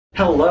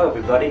Hello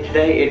everybody,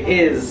 today it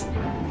is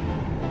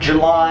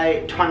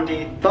July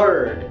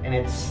 23rd and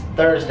it's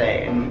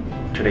Thursday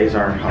and today's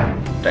our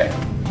home day.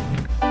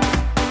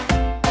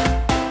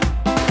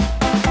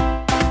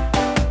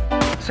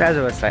 So as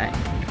I was saying,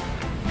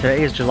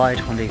 today is July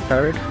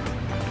 23rd,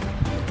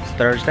 it's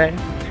Thursday.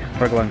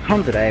 We're going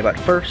home today, but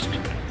first,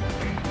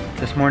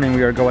 this morning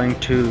we are going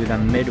to the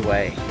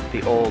Midway,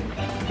 the old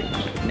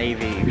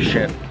Navy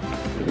ship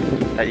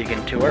that you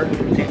can tour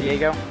in San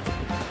Diego.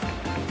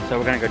 So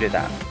we're gonna go do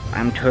that.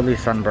 I'm totally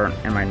sunburnt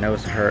and my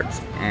nose hurts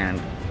and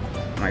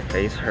my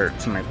face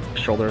hurts and my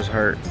shoulders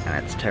hurt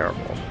and it's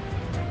terrible.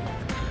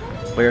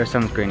 Wear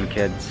sunscreen,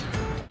 kids.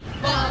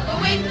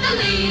 Following the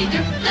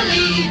leader, the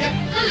leader,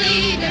 the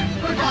leader.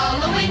 We're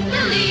following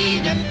the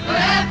leader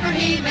wherever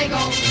he may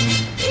go.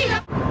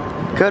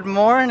 Good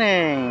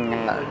morning!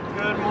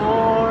 Good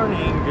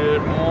morning,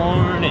 good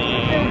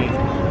morning.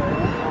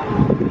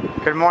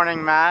 Good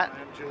morning, Matt.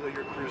 I'm Julie,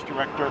 your cruise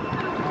director.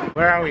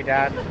 Where are we,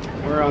 Dad?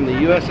 We're on the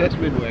USS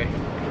Midway.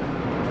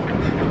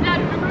 Dad,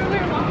 remember we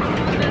were walking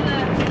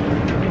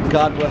to the...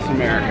 God bless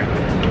America.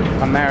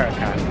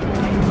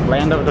 America.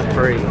 Land of the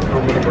free.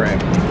 Home of the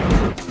brave.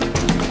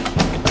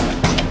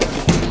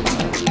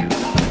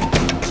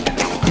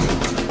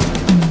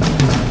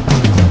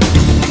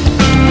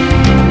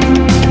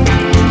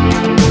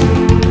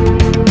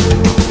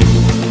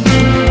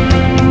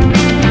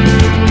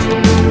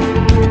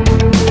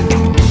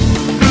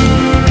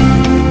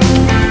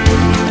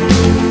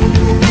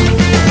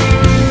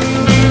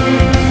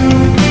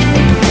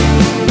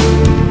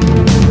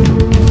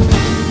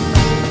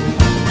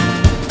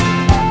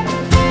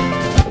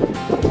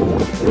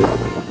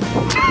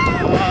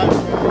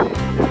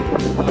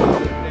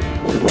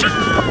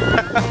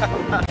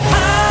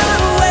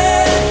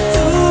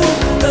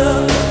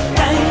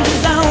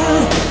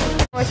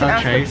 So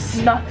Chase,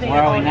 Nothing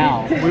where are we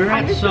now? We're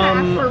at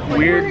some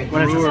weird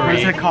What is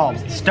brewery. it called?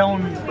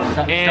 Stone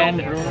And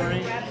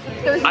Brewery?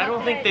 I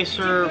don't think they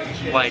serve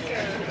like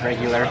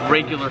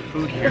regular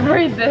food here.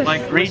 Read this.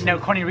 Like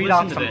Connie, read listen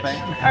off to something. this.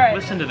 Alright.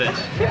 Listen to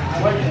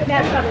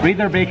this. Read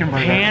their bacon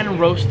burger. Pan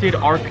roasted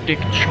Arctic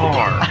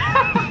char.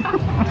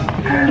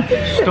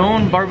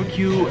 Stone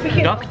barbecue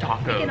duck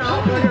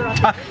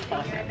tacos.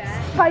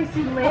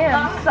 Spicy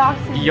lamb,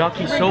 sausage.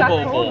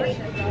 Yakisoba bowl.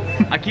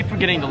 I keep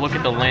forgetting to look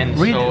at the lens,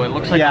 so it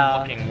looks like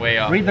I'm looking way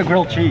up. Read the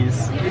grilled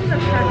cheese.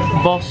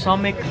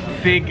 Balsamic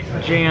fig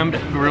jammed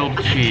grilled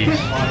cheese.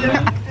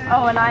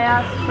 Oh, and I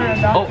asked for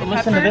a Dr. Oh,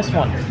 listen to Pepper. this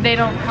one. They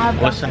don't have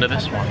one. Listen to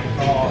this one.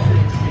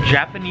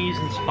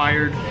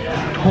 Japanese-inspired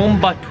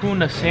tomba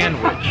tuna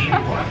sandwich.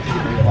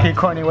 Hey,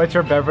 Courtney, what's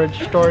your beverage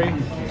story?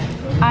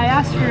 I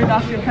asked for a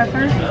Dr.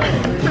 Pepper.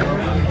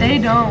 They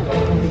don't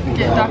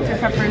get Dr.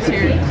 Peppers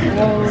here.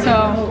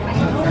 So,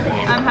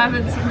 I'm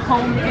having some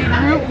homemade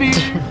root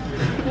beer.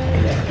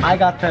 I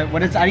got the, I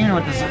don't even know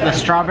what this, the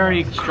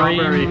strawberry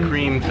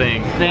Cream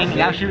thing.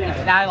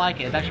 I like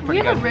it. It's actually We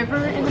pretty have a good.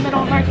 river in the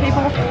middle of our table.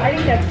 I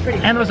think that's pretty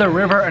And there's a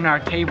river in our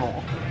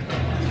table.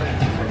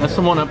 That's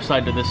the one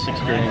upside to this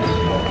experience.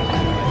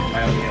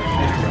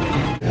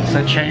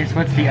 So Chase,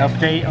 what's the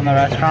update on the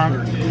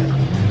restaurant?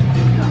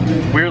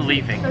 We're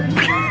leaving.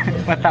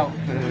 Without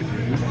food.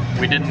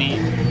 We didn't eat.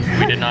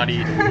 We did not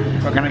eat.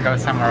 We're gonna go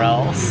somewhere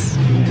else.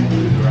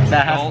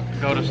 That has,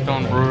 Don't go to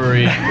Stone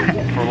Brewery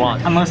for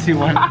lunch. unless you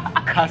want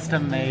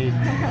custom-made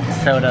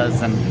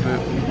sodas and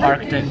food,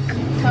 Arctic.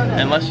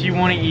 Unless you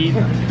want to eat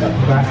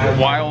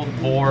wild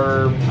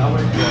boar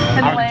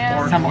And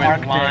lamb. Some with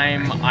Arctic.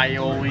 lime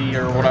aioli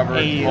or whatever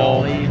it's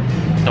called.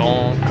 Aioli.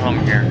 Don't come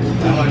here.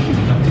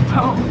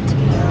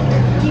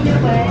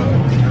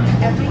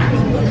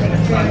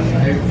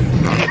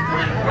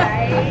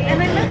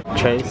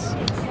 Chase,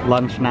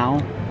 lunch now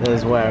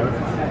is where?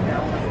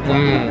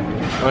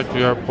 At the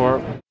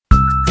airport.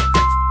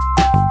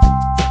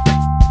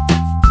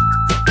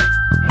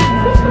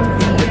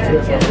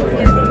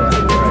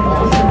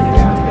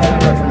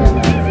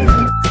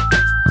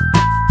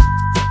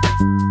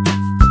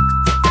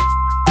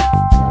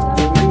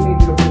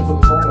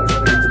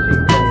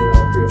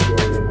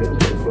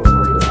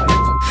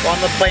 On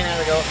the plane now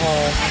to go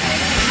home.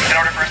 In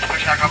order for us to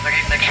push back off the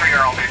gate, make sure your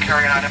all your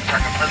carrying items are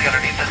completely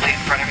underneath the seat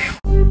in front of you.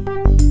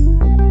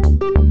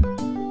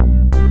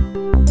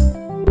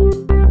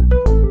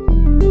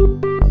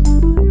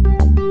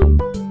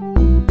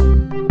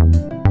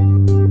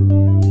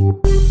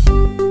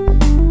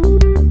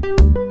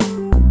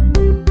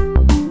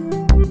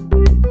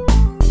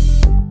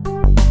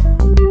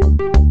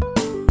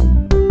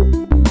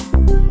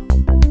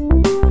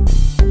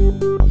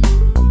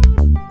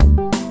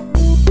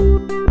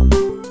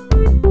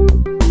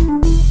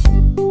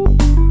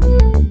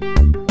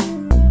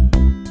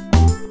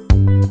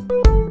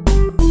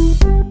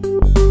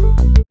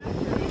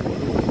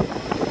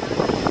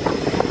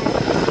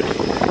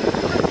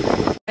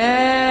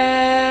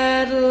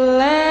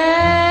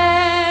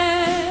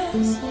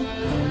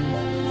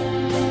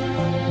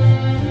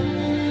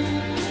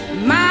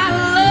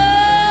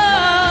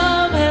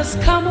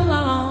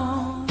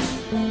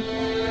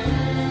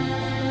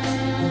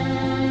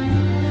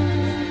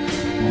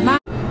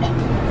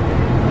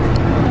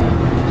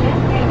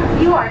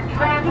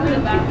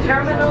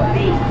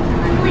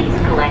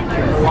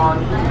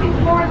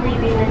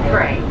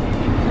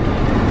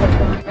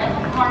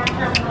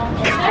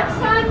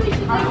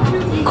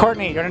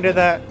 gonna do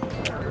that?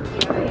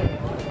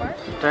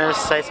 Do I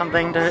just say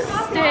something to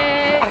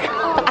Stay.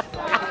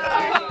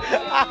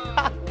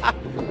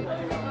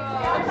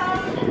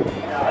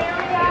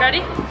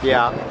 Ready?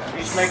 Yeah.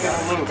 He's making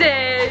a loop.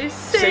 Stay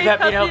safe,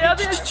 happy, happy,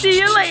 healthy. happy. See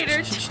you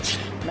later.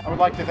 I would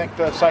like to thank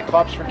the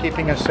Cyclops for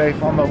keeping us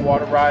safe on the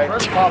water ride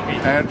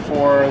and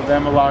for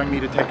them allowing me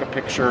to take a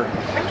picture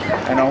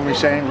and only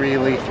saying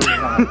really 3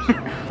 times.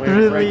 We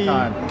had a great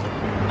time.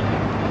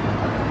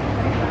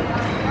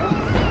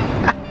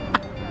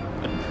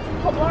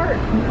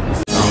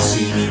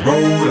 See me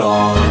roll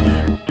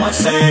on my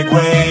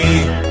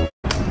Segway.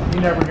 He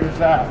never gives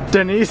that.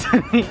 Denise,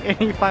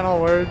 any final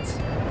words?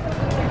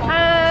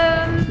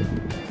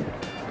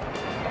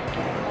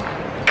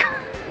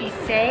 Be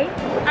safe,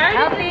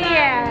 Healthy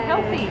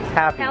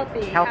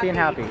Healthy and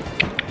happy.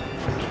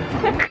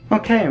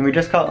 Okay, and we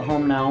just got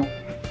home now,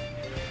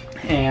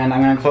 and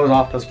I'm gonna close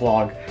off this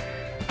vlog.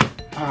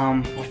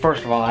 Well,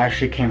 first of all, I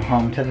actually came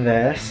home to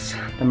this,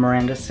 the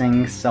Miranda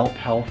Sings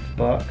self-help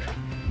book.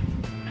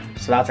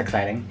 So that's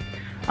exciting.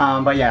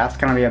 But yeah, that's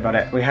gonna be about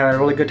it. We had a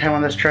really good time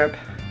on this trip.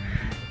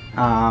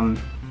 I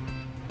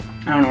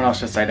don't know what else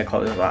to say to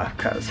close it off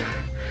because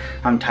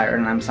I'm tired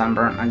and I'm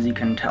sunburnt, as you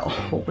can tell.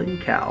 Holy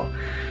cow.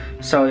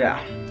 So yeah,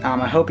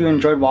 I hope you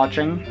enjoyed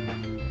watching.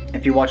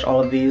 If you watch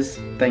all of these,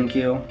 thank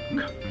you.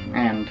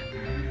 And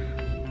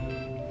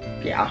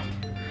yeah.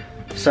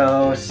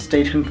 So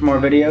stay tuned for more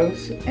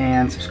videos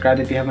and subscribe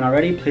if you haven't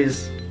already.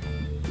 Please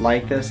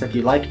like this if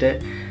you liked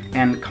it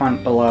and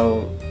comment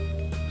below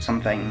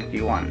something if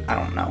you want. I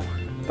don't know.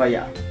 But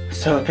yeah.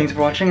 So thanks for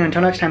watching, and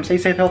until next time, stay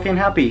safe, healthy, and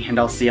happy, and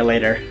I'll see you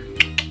later.